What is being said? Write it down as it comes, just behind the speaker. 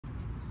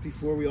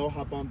before we all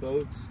hop on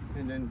boats,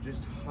 and then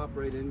just hop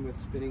right in with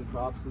spinning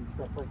props and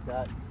stuff like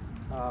that.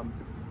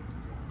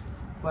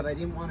 But I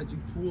didn't want to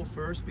do pool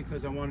first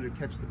because I wanted to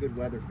catch the good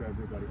weather for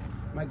everybody.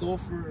 My goal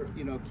for,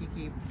 you know,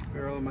 Kiki,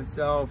 Farrell, and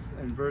myself,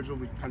 and Virgil,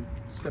 we kind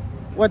of discussed.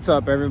 What's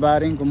up,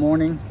 everybody? Good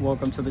morning.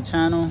 Welcome to the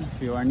channel.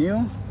 If you are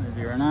new, if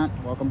you are not,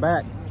 welcome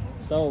back.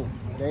 So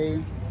today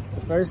is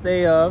the first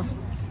day of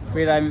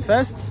Freediving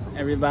Fest.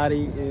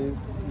 Everybody is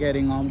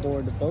getting on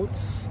board the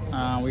boats.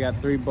 We got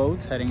 3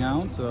 boats heading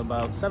out to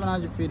about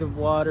 700 feet of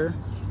water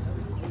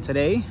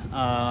today,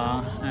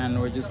 and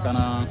we're just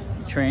gonna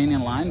train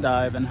and line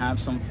dive and have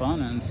some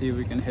fun and see if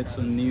we can hit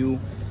some new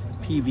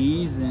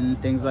PBs and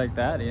things like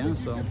that. Yeah,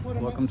 so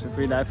welcome to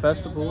Freedive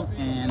Festival,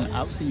 and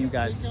I'll see you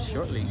guys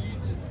shortly.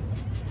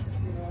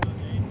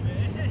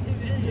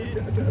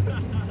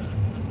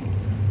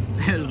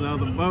 There's all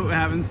the boat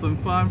having some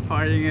fun,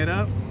 partying it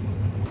up.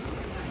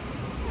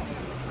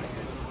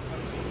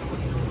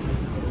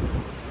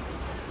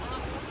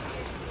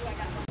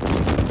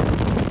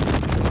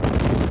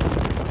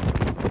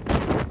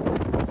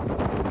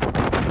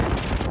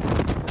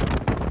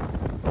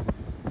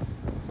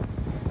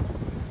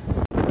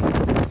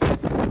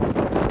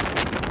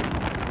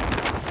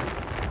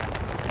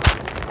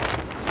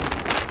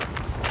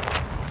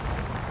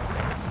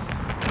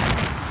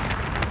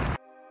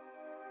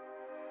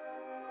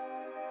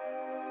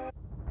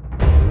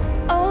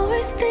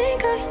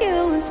 Think of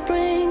you when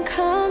spring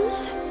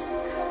comes,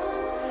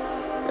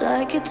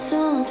 like it's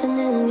something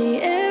in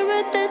the air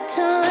at that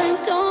time.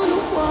 Don't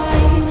know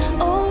why,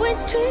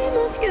 always dream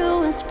of you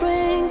when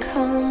spring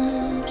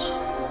comes.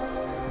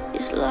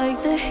 It's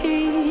like the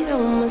heat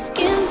on my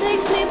skin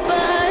takes me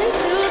back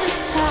to the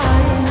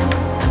time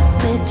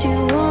met you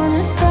on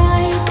a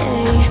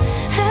Friday,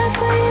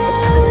 halfway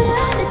out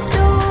at the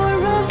door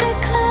of the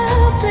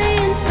club,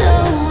 playing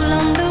soul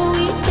on the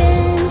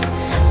weekends,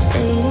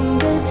 stayed in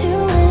bed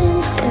till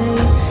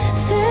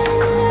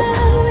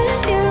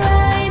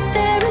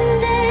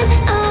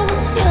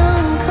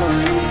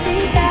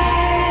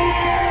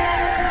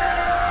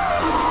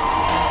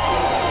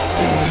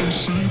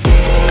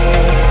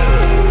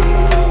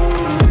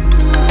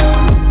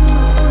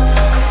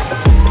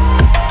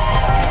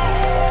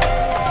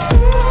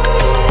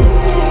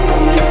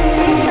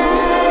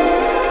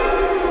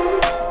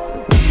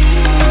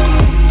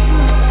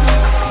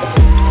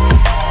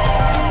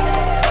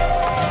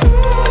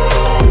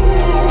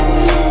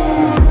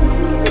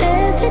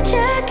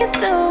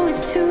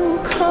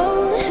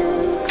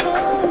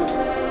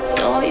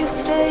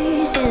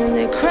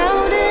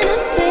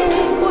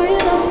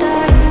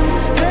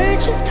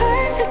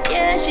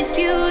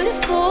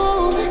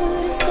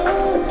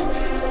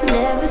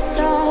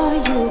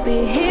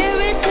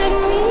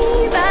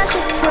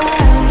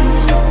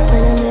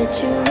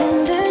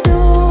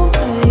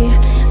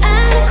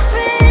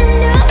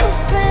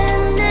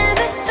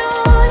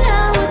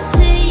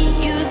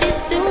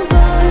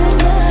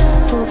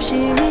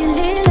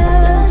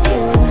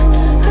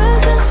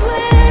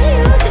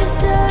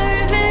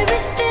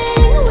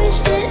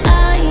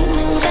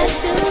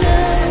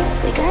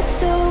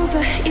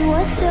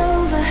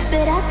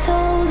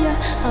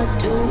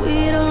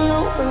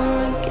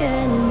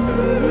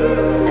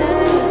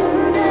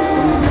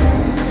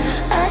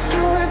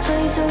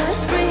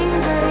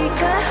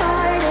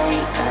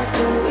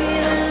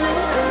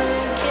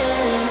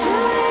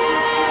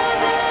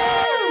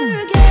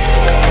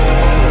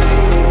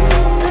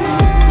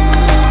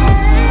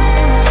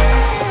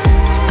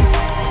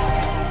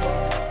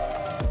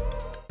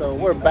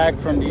back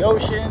from the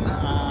ocean.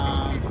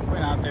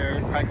 Went out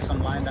there, practiced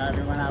some line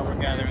diving. Right now we're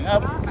gathering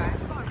up.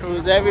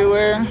 Crews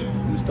everywhere.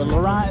 Mr.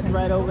 Laurent is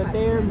right over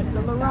there.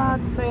 Mr.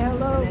 Laurent, say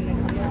hello.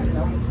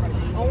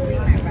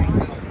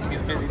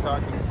 He's busy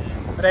talking.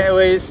 But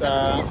anyways, we're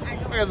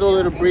gonna do a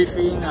little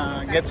briefing,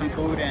 get some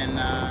food, and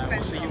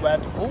we'll see you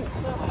at the pool.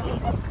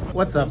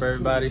 What's up,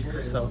 everybody?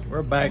 So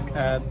we're back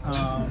at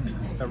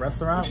the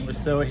restaurant. We're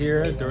still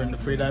here during the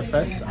Freedive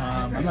Fest.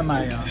 I'm at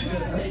my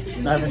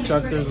dive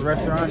instructor's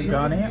restaurant,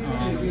 Johnny.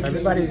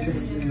 Everybody's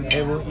just in the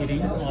table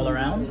eating all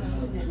around.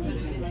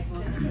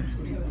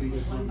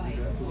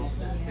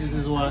 This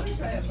is what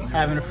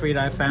having a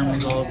Freedive family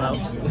is all about.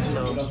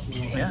 So,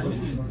 yeah.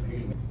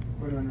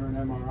 Put under an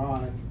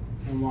MRI,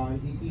 and while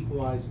he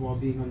equalized while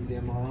being under the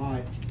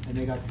MRI, and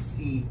they got to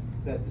see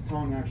that the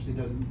tongue actually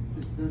doesn't,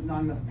 there's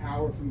not enough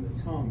power from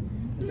the tongue.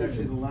 It's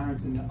actually the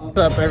larynx in the upper. What's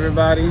up,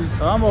 everybody?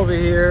 So I'm over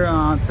here.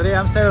 Today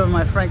I'm staying with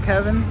my friend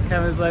Kevin.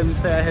 Kevin's letting me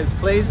stay at his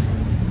place.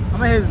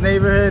 I'm in his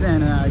neighborhood,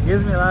 and it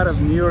gives me a lot of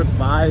New York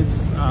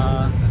vibes.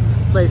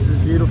 This place is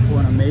beautiful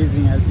and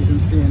amazing, as you can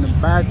see in the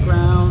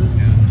background.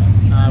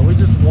 We're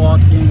just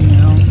walking, you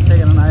know,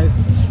 taking a nice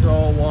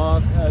stroll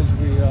walk as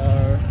we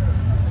are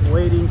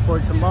waiting for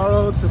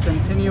tomorrow to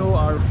continue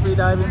our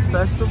freediving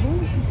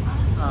festival.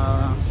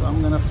 So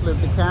I'm gonna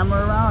flip the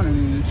camera around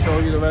and show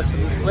you the rest of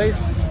this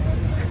place.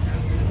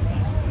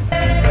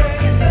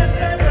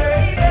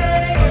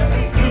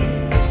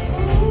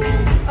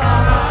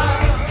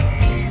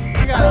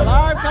 We got a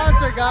live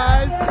concert,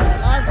 guys.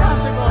 Live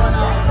concert going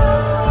on.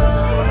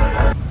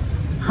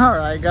 All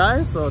right,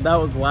 guys, so that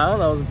was wild.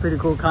 That was a pretty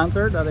cool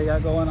concert that they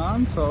got going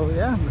on. So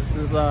yeah, this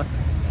is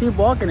keep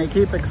walking and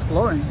keep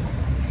exploring.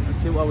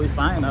 Let's see what we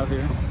find out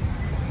here.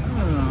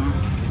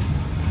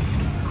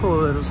 Cool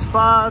little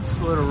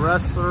spots, little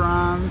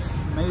restaurants.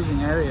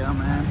 Amazing area,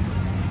 man.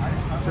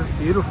 It's just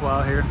beautiful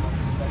out here.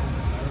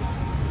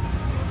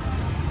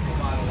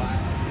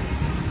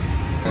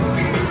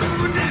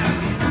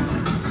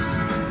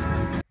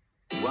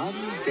 One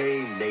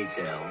day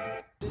later.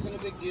 Isn't a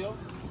big deal.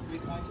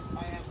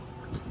 I have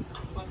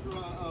a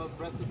plethora of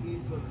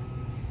recipes of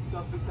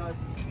stuff besides.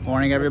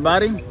 Morning,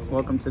 everybody.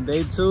 Welcome to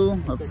day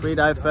 2 of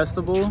Freedive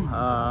Festival.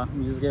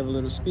 We just gave a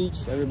little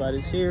speech.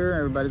 Everybody's here.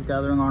 Everybody's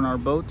gathering on our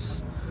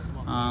boats.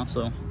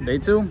 So day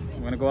 2,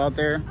 we're gonna go out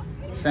there,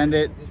 send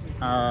it,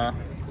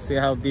 see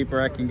how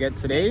deeper I can get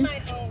today.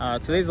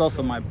 Today's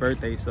also my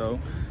birthday, so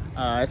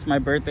it's my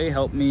birthday.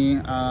 Help me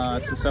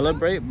to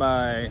celebrate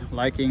by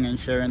liking and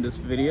sharing this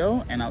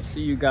video, and I'll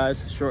see you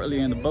guys shortly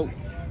in the boat.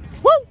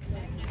 Woo!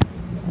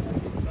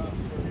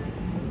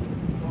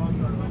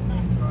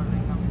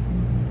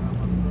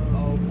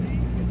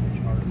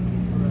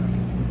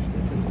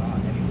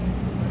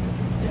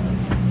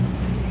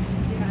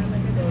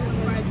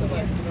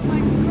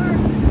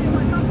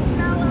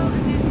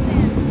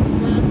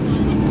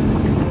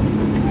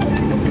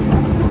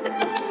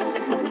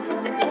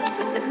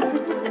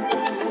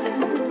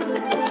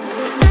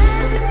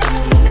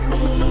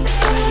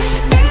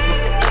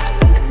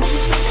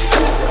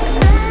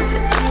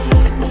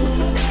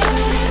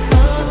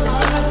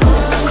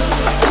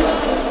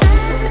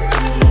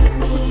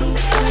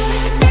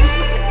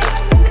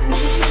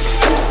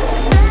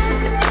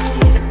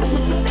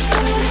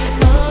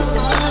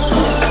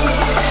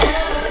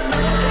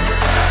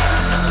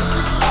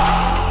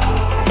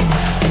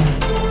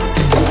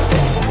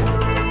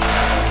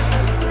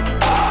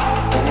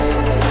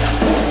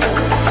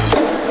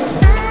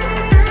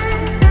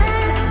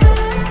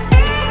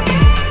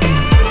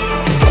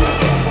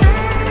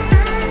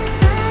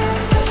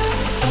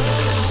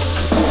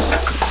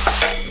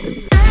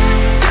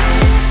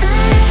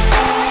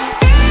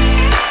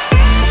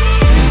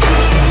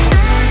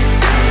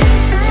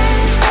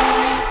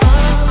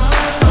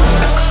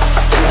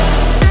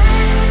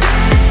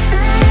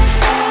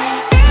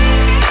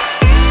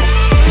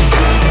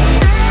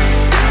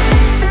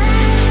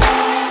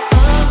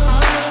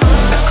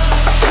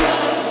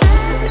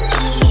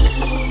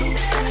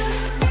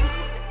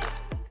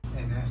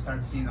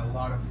 Seeing a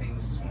lot of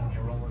things in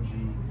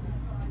neurology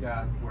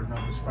that were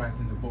not described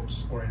in the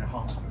books or in a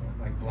hospital,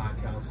 like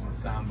blackouts and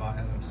Samba,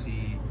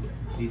 LMC,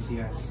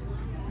 DCS.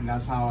 And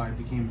that's how I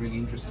became really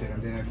interested.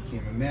 And then I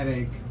became a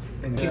medic.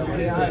 And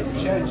AI,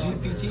 Chat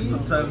GPT.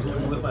 Sometimes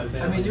with my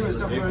family. I mean, you're a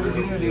software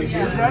engineer. Do you use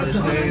that?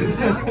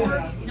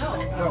 No.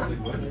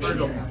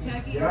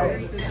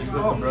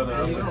 Oh, brother.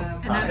 And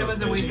then there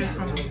was a waitress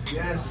from.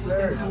 Yes,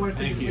 sir.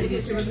 Thank you.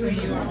 It was for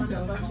you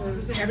also.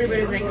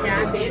 Everybody's like,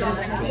 yeah, data.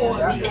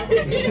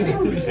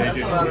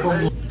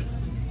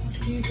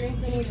 Do you drink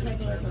any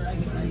type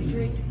of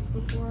drinks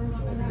before?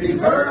 Happy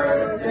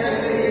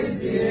birthday,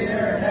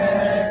 dear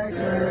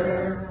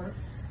Hector.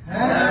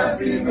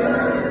 Happy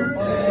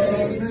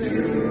birthday to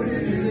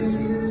you.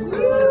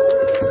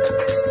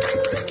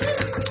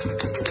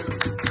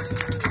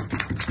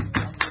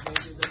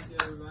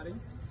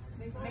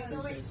 Make a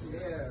wish.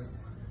 Yeah.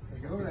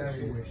 Make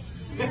a wish.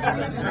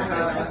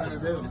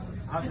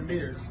 How's the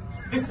meters?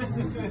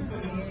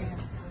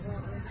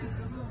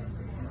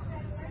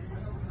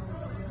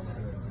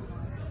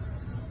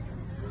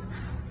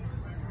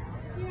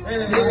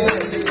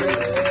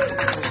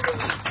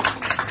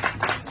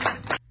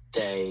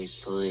 Day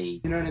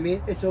 3. You know what I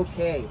mean? It's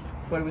okay,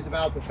 but it was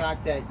about the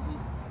fact that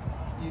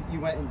you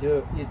went and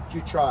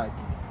you tried.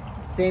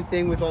 Same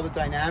thing with all the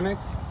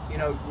dynamics. You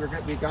know,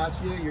 we got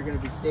you. You're gonna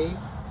be safe.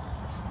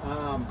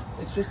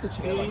 It's just a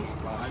change.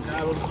 I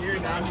got him here,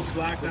 now he's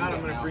blacked out.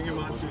 I'm going to bring him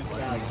onto his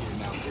back.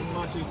 Bring him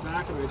onto his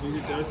back. I'm going to do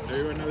the dose.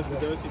 Everyone knows the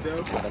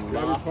do-si-do.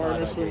 Grab your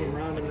partner, swing him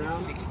round and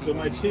round. So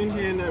my chin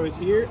hand that was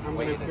here, I'm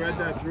going to thread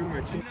that through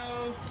my chin.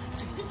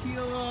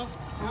 Tequila,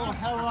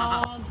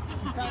 heroin,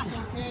 crack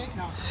cocaine.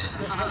 No.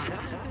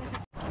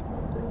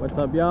 What's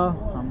up, y'all?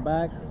 I'm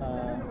back.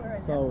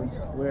 So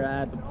we're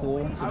at the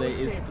pool. Today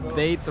is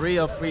day 3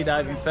 of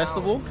Freediving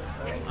Festival.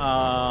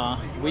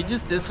 We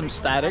just did some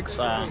statics,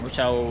 which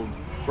I will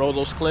roll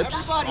those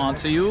clips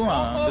onto you.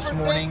 This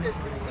morning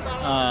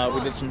we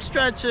did some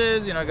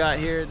stretches, you know, got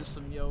here, did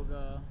some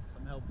yoga,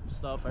 some helpful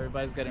stuff.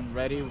 Everybody's getting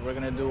ready. We're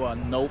gonna do a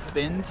no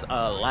fins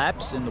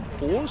laps in the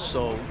pool,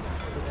 so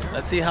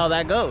let's see how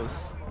that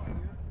goes.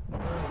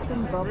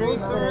 Some bubbles.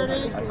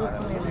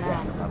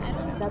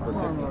 That's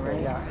normal,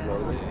 right? Yeah.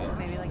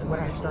 Maybe like when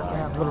I start to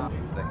have little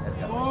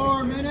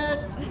 4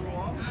 minutes.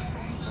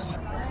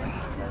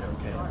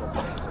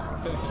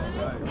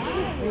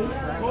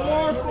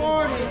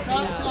 4:40,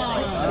 top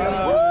time.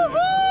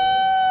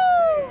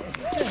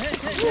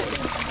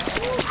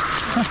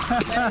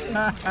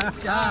 Good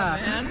job,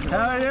 man.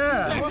 Hell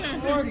yeah.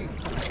 4:40.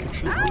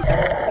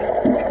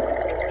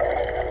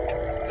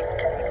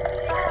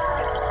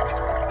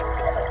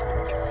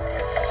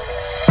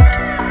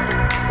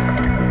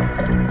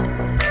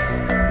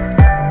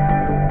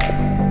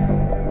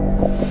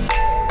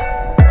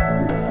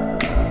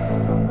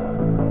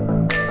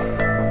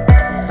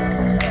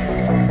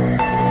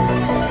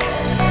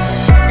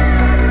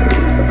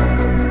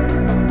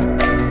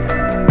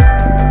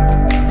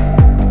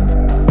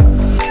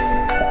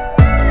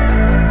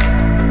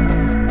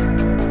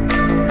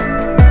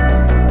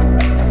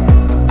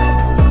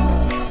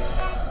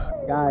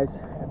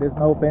 this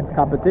no fins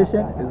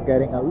competition is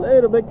getting a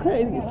little bit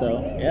crazy.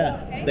 So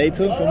yeah, stay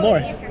tuned for more.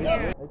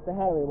 Mr.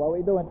 Harry, what are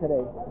we doing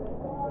today?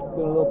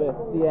 Doing a little bit of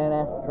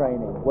CNF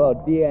training. Well,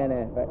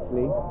 DNF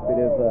actually.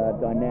 Bit of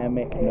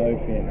dynamic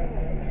motion.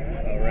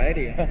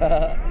 Alrighty.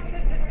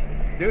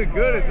 Doing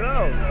good as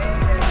well.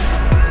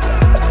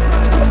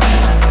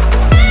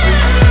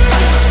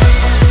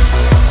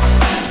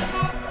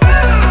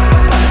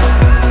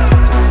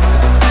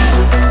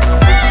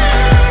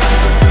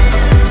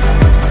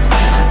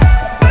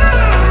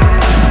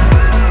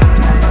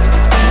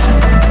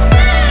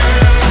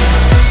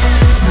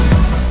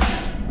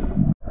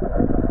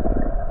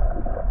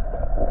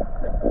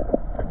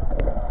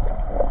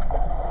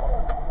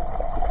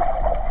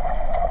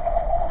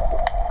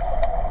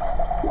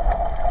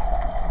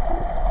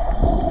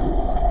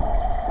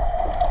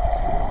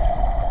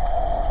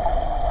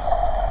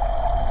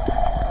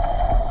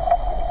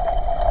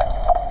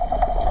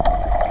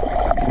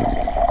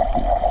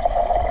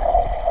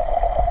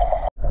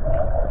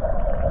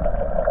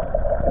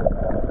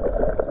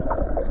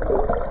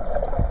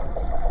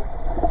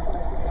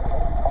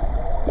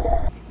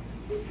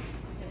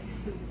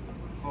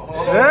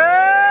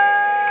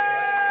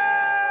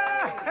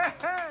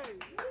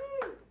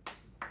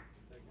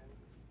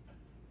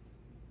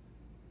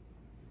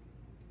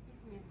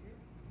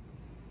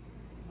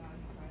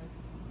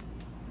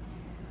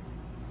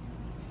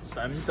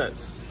 Simon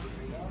says.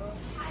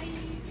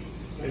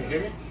 Can you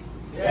hear me?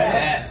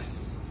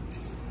 Yes.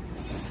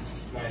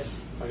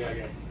 Nice.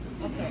 Okay.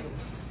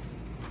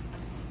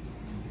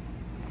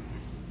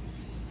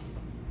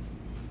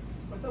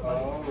 What's up,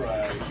 buddy? All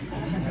right.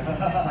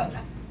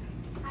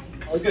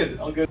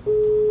 All good.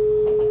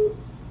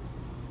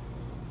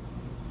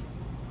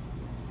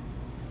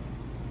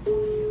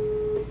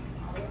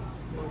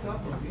 What's up,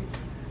 buddy?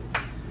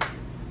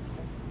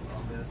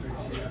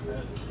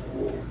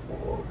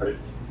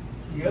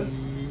 You good?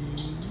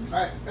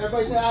 Alright,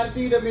 everybody say hi to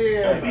Freediving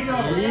here.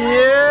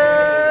 Yeah!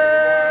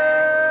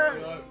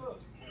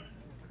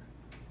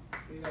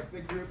 You got a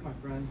big group, my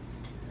friend.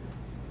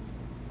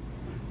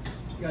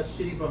 You got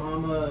shitty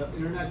Bahama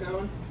internet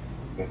going?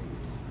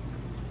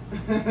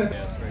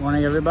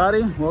 Morning,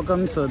 everybody.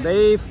 Welcome to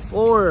day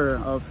 4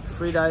 of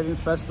Freediving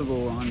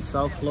Festival on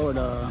South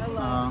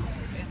Florida.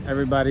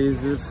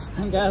 Everybody's just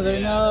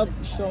gathering up,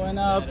 showing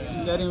up,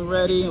 getting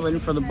ready, waiting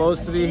for the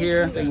boats to be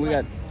here. I think we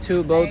got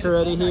 2 boats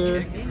already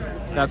here.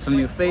 Got some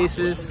new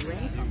faces.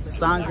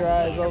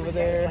 Sandra is over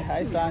there.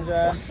 Hi,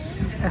 Sandra.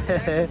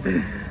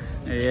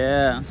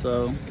 Yeah,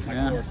 so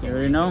yeah, you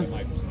already know.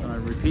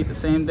 Repeat the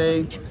same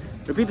day.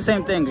 Repeat the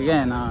same thing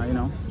again.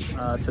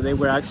 Today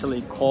we're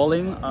actually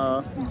calling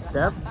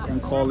depth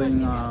and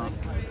calling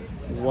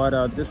what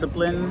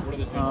discipline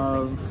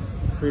of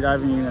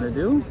freediving you're gonna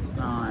do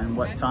and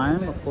what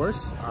time, of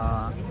course.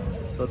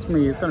 So it's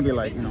gonna be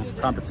like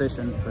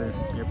competition for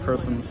your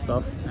personal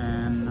stuff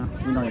and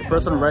your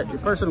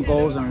personal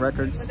goals and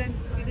records.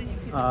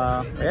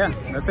 Yeah,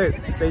 that's it.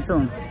 Stay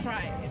tuned.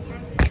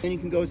 And you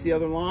can go to the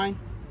other line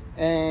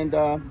and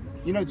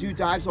do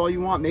dives all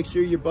you want. Make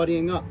sure you're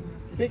buddying up.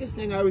 The biggest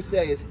thing I always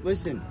say is,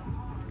 listen,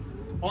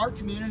 our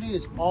community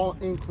is all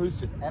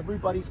inclusive.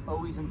 Everybody's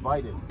always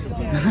invited.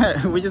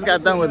 We just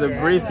got done with a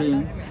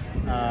briefing.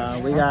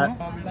 We got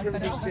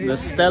the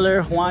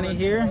stellar Juani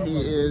here.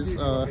 He is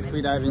a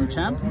freediving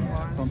champ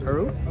from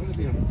Peru.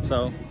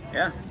 So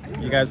yeah,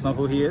 you guys know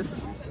who he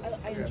is.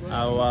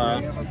 I'll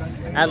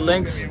add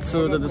links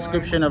to the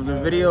description of the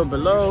video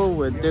below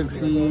with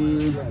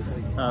Dixie,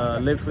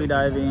 Live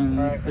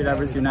Freediving,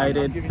 Freedivers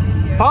United.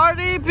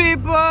 Party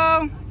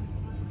people!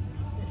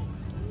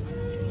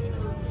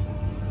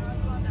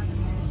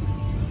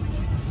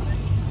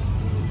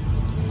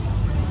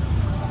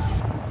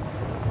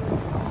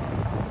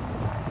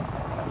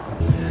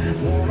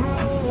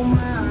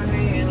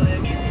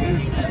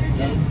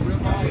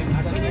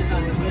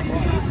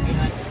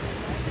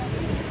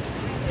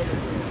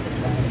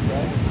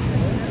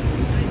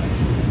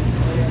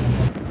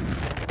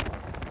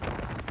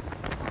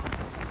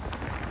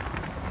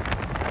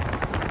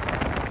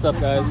 What's up,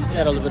 guys? We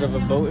had a little bit of a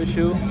boat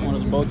issue. One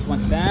of the boats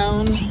went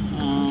down.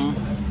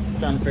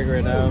 Trying to figure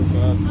it out,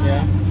 but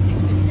yeah.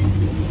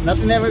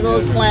 Nothing ever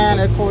goes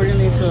planned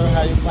accordingly to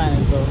how you plan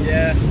it, so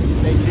yeah,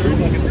 stay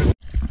tuned.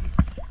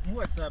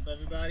 What's up,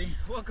 everybody?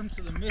 Welcome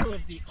to the middle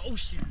of the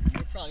ocean.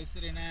 We're probably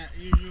sitting at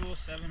usual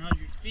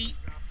 700 feet.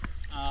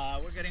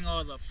 We're getting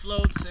all the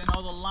floats and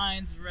all the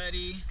lines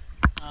ready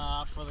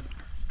for the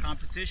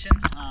competition.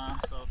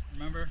 So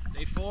remember,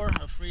 day 4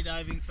 of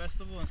Freediving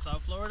Festival in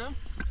South Florida.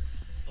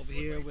 Over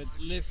here with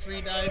Live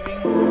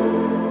Freediving.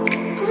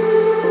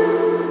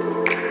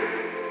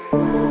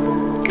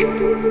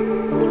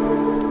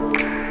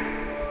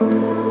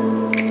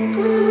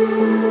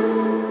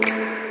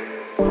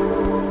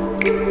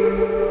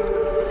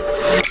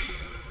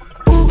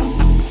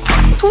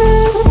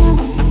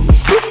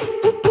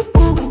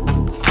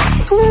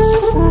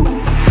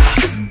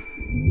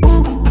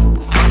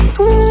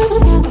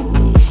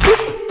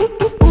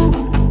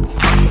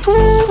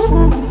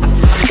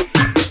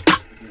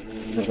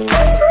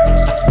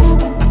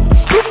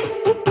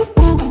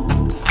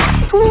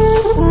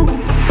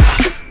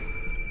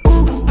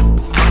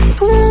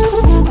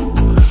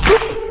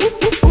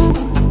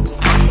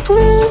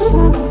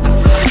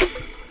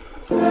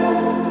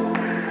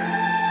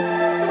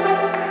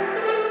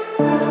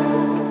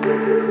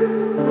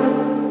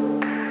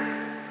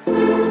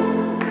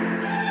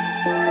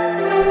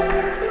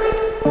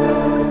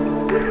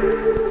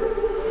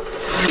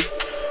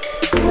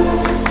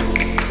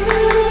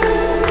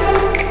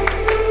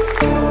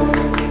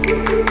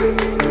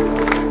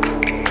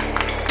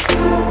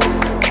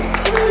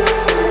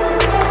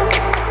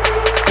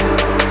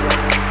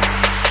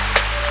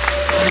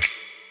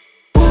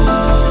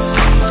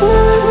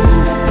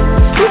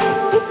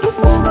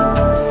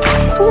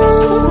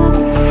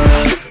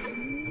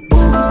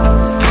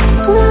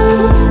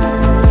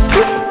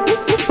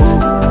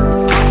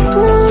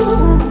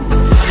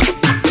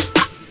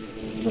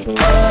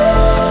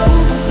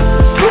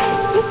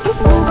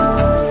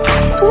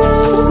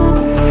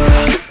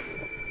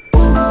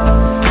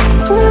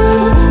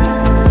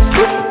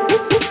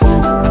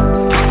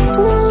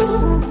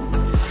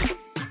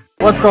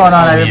 What's going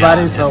on,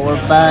 everybody? So we're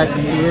back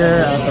here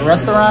at the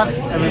restaurant.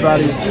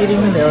 Everybody's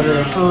eating. They ordered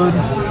their food.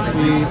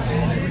 We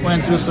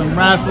went through some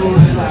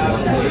raffles.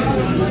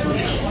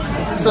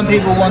 Some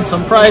people won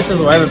some prizes.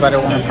 Well, everybody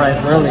won a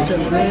prize, really.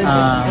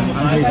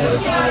 I'm here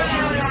just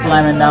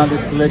slamming down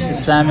this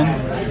delicious salmon.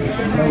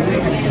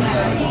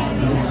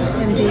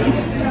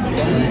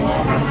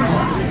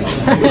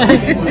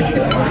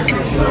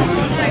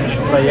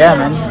 But yeah,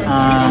 man.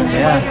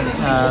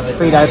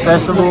 Freedive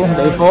Festival,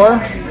 day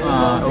 4.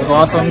 It was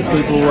awesome.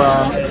 People,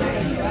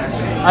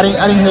 I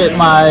didn't hit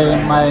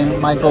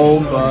my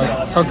goal,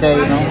 but it's okay.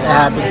 You know, it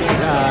happens.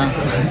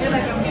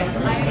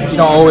 You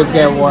don't always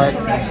get what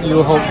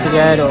you hope to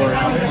get, or you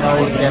don't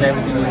always get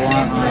everything you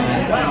want.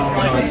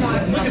 So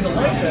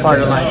it's part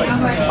of life,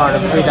 part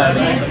of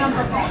freediving.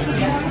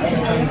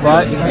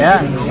 But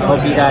yeah, I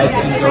hope you guys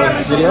enjoyed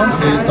this video.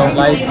 Please don't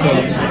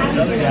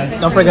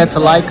forget to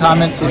like,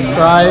 comment,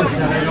 subscribe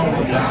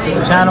to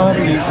the channel.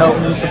 Please help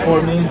me,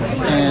 support me,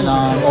 and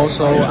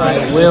also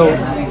I will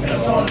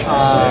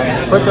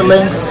put the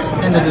links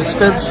in the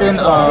description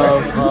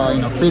of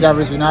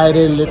Freedivers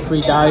United, Live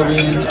Free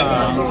Diving,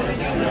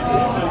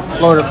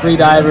 Florida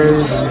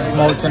Freedivers,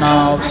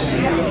 Motionals,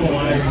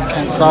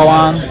 and so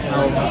on.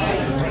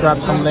 I'll drop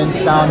some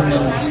links down in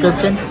the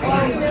description.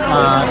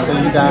 So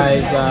you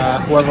guys,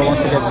 whoever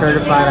wants to get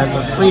certified as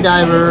a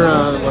freediver,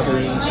 whether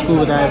you're a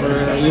scuba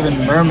diver, or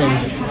even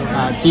mermaid,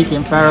 Kiki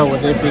and Farrell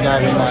with their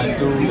freediving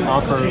do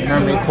offer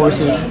mermaid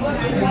courses.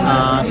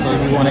 So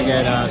if you want to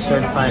get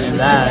certified in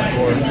that,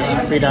 or just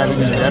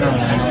freediving in general,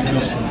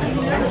 just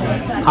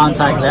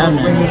contact them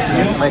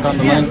and click on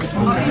the link,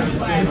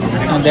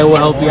 and they will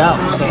help you out.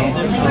 So I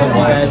hope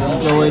you guys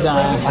enjoyed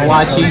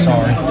watching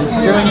this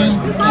journey,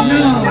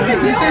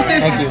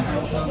 and thank you.